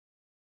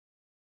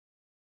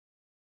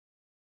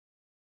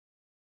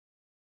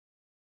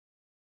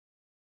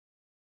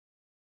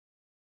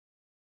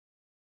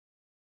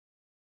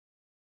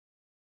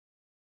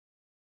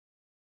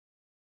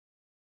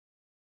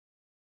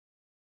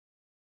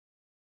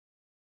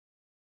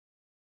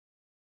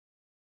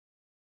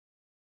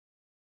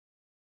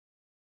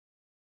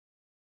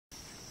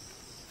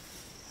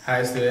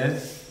Hi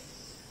students,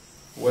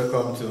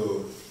 welcome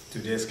to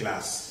today's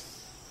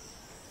class.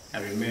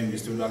 I remain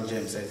Mr. Uduak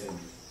Etim.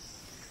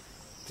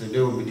 Today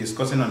we'll be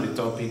discussing on the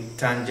topic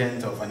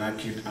tangent of an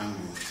acute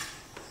angle.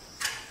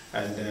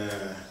 And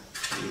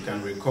you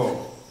can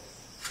recall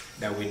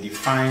that we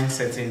define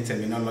certain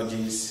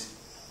terminologies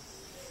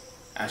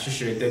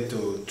associated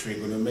to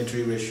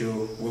trigonometry ratio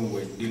when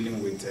we're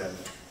dealing with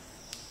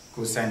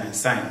cosine and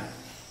sine.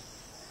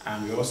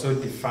 And we also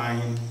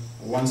define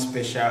one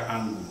special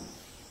angle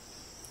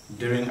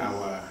during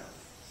our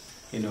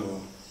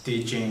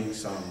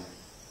teachings on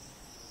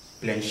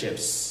plane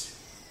shapes.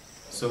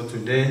 So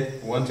today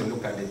we want to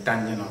look at the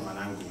tangent of an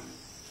angle,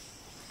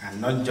 and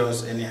not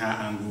just any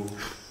angle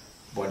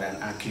but an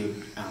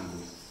acute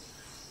angle.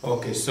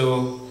 Okay,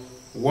 so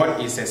what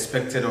is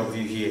expected of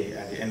you here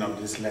at the end of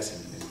this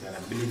lesson is the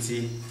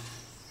ability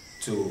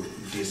to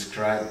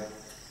describe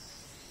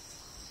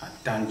a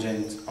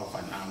tangent of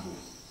an angle.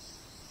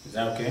 Is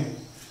that okay?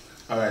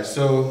 Alright,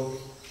 so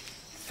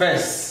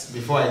first,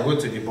 before I go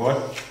to the board,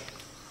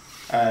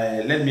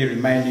 let me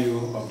remind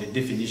you of the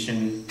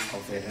definition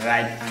of a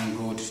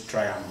right-angled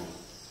triangle,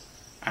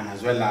 and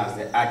as well as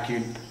the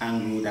acute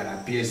angle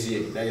that appears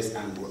here, that is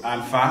angle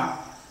alpha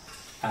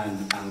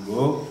and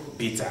angle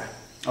beta.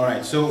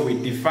 Alright, so we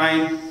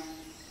define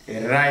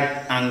a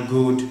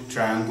right-angled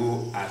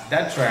triangle as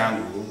that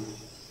triangle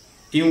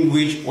in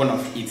which one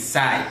of its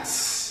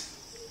sides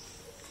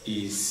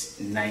is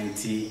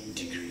 90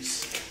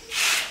 degrees.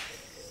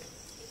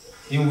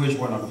 In which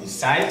one of the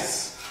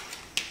sides,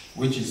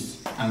 which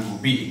is angle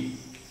B,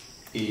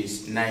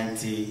 is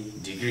 90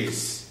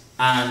 degrees.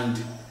 And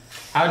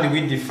how do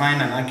we define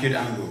an acute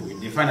angle? We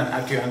define an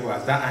acute angle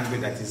as that angle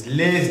that is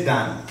less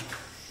than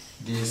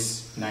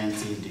this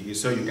 90 degrees.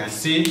 So you can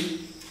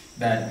see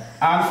that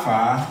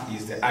alpha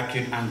is the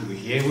acute angle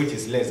here, which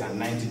is less than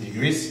 90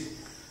 degrees.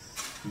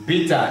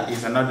 Beta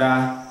is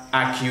another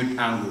acute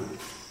angle.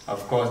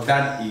 Of course,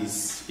 that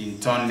is in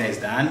turn less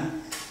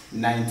than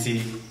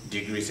 90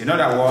 degrees. In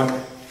other words,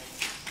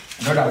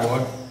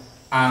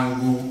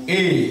 angle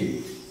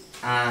A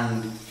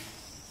and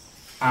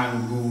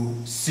angle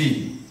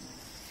C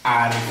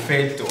are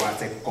referred to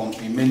as a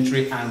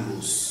complementary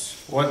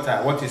angles.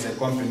 What is a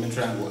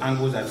complementary angle?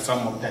 Angles that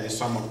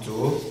sum up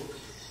to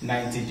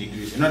 90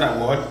 degrees. In other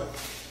words,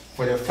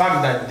 for the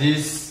fact that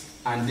this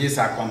and this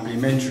are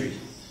complementary,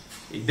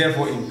 it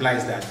therefore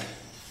implies that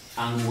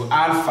angle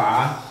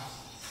alpha,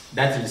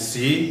 that is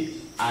C,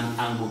 and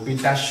angle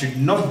beta should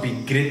not be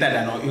greater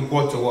than or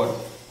equal to what?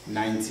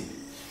 90.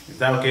 Is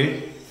that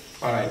okay?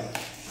 Alright.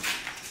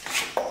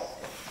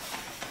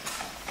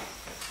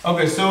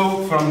 Okay,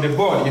 so from the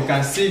board you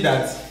can see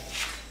that,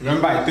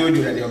 remember I told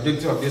you that the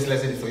objective of this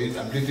lesson is for you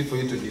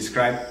to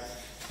describe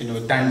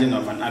tangent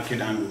of an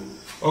acute angle.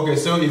 Okay,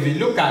 so if you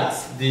look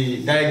at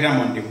the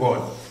diagram on the board,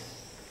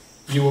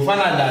 you will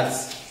find out that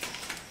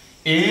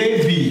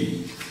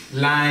AB,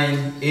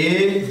 line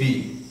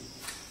AB,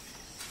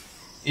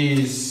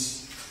 is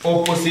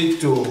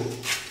opposite to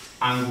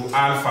angle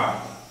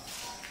alpha.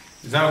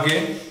 Is that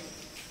okay?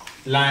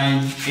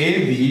 Line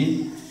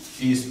AB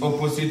is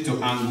opposite to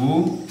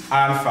angle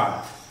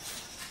alpha,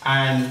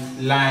 and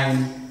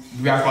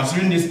we are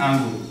considering this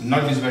angle,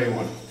 not this very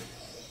one,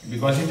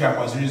 because if you are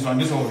considering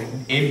this one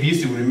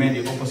ABC will remain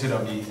the opposite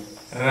of the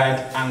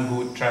right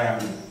angle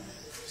triangle.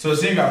 So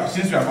since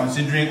we are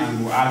considering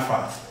angle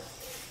alpha,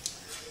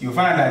 you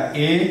find that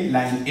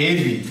line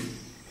AB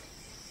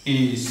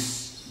is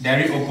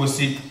very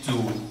opposite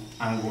to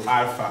angle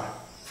alpha.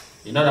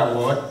 In other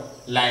words,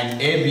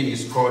 line AB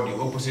is called the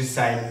opposite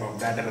side of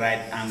that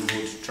right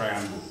angled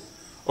triangle.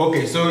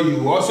 Okay, so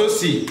you also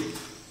see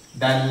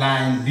that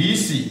line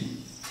BC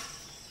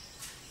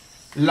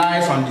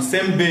lies on the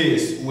same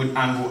base with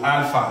angle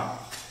alpha.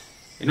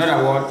 In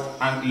other words,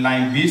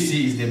 line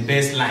BC is the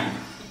baseline.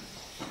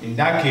 In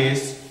that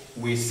case,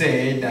 we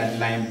say that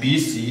line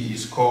BC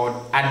is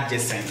called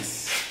adjacent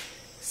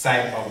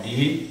side of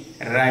the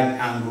right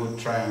angled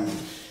triangle.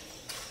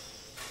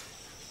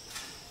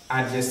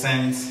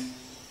 Adjacent,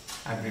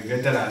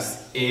 abbreviated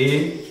as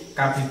A,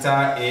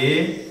 capital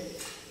A,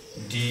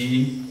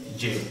 D,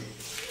 J,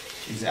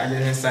 is the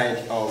adjacent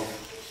side of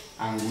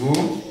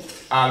angle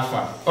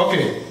alpha.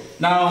 Okay,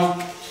 now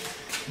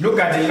look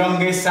at the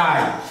longest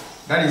side,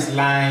 that is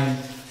line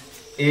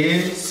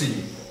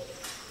AC.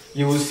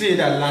 You will see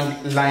that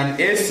line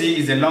AC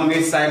is the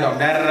longest side of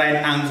that right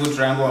angle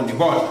triangle on the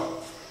board,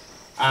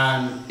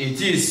 and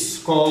it is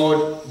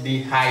called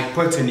the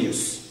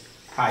hypotenuse.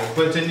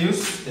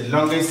 Hypotenuse, the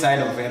longest side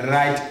of a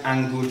right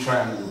angle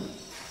triangle.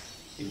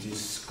 It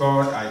is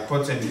called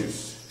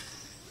hypotenuse,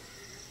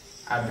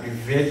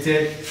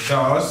 abbreviated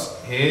thus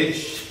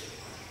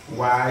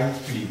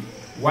HYP.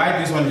 Why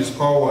this one is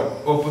called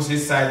what? Opposite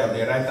side of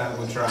the right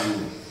angle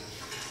triangle.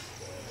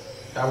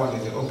 That one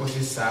is the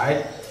opposite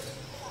side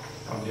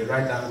of the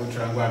right angle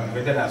triangle,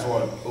 abbreviated as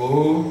what?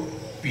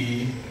 OPP.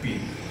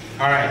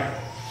 Alright,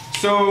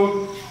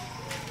 so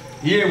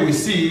here we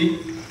see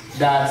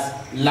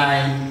that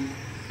line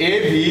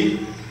AB,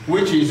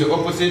 which is the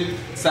opposite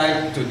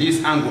side to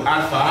this angle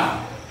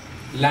alpha,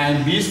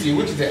 line BC,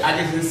 which is the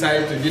adjacent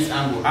side to this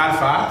angle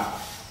alpha,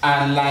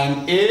 and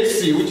line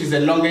AC, which is the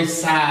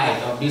longest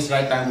side of this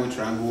right angle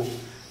triangle,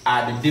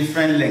 are the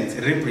different lengths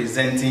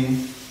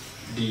representing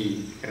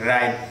the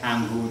right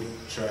angled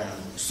triangle.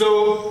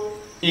 So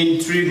in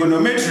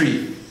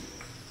trigonometry,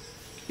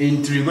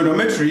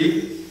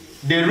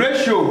 the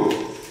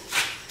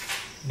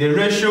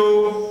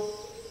ratio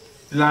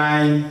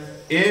line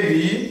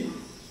AB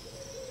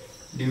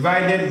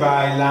divided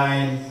by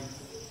line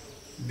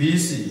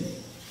BC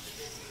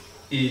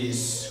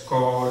is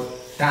called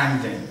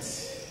tangent.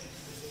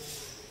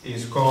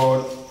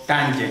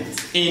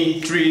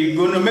 In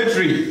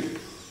trigonometry,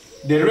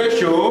 the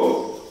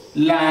ratio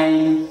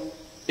line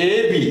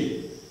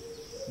AB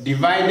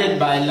divided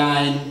by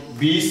line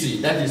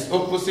BC, that is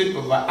opposite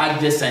over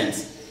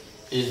adjacent,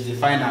 is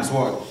defined as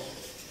what?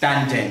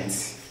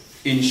 Tangent.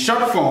 In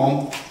short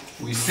form,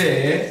 we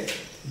say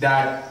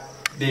that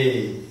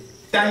the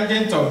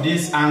tangent of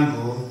this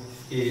angle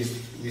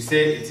is, we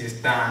say it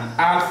is tan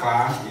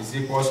alpha is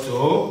equals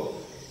to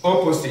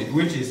opposite,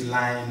 which is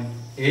line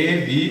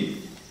AB,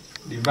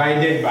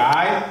 divided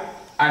by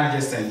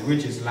adjacent,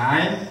 which is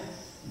line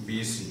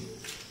BC.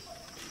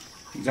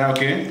 Is that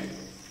okay?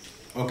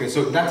 Okay,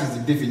 so that is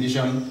the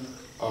definition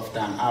of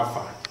tan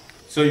alpha.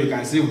 So you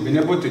can see we've been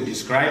able to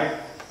describe,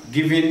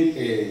 given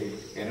a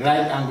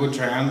right angle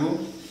triangle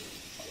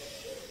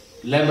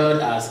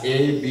labeled as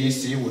A, B,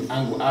 C with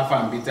angle alpha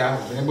and beta,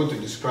 we've been able to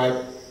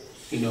describe,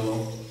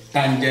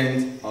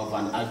 tangent of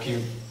an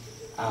acute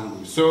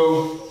angle.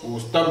 So we'll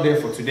stop there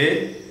for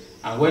today,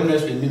 and when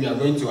next we meet, we are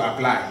going to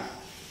apply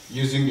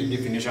using the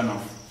definition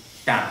of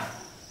tan.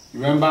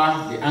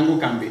 Remember, the angle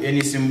can be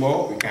any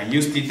symbol. We can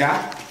use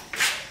theta.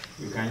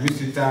 We can use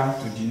theta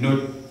to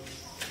denote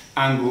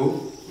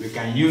angle. We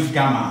can use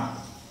gamma,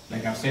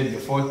 like I've said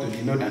before, to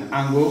denote an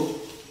angle.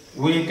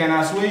 We can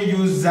as well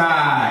use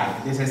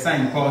xi. There's a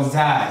sign called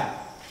xi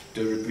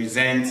to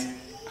represent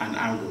an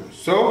angle.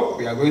 So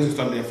we are going to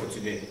stop there for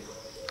today.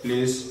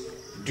 Please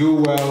do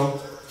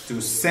well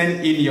to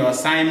send in your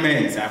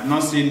assignments. I've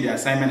not seen the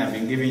assignment I've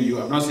been giving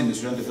you. I've not seen the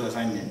student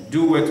assignment.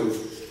 Do well to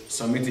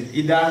submit it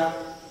either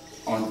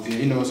on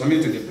submit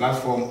it to the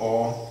platform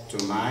or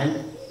to my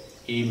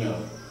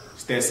email.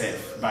 Stay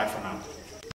safe. Bye for now.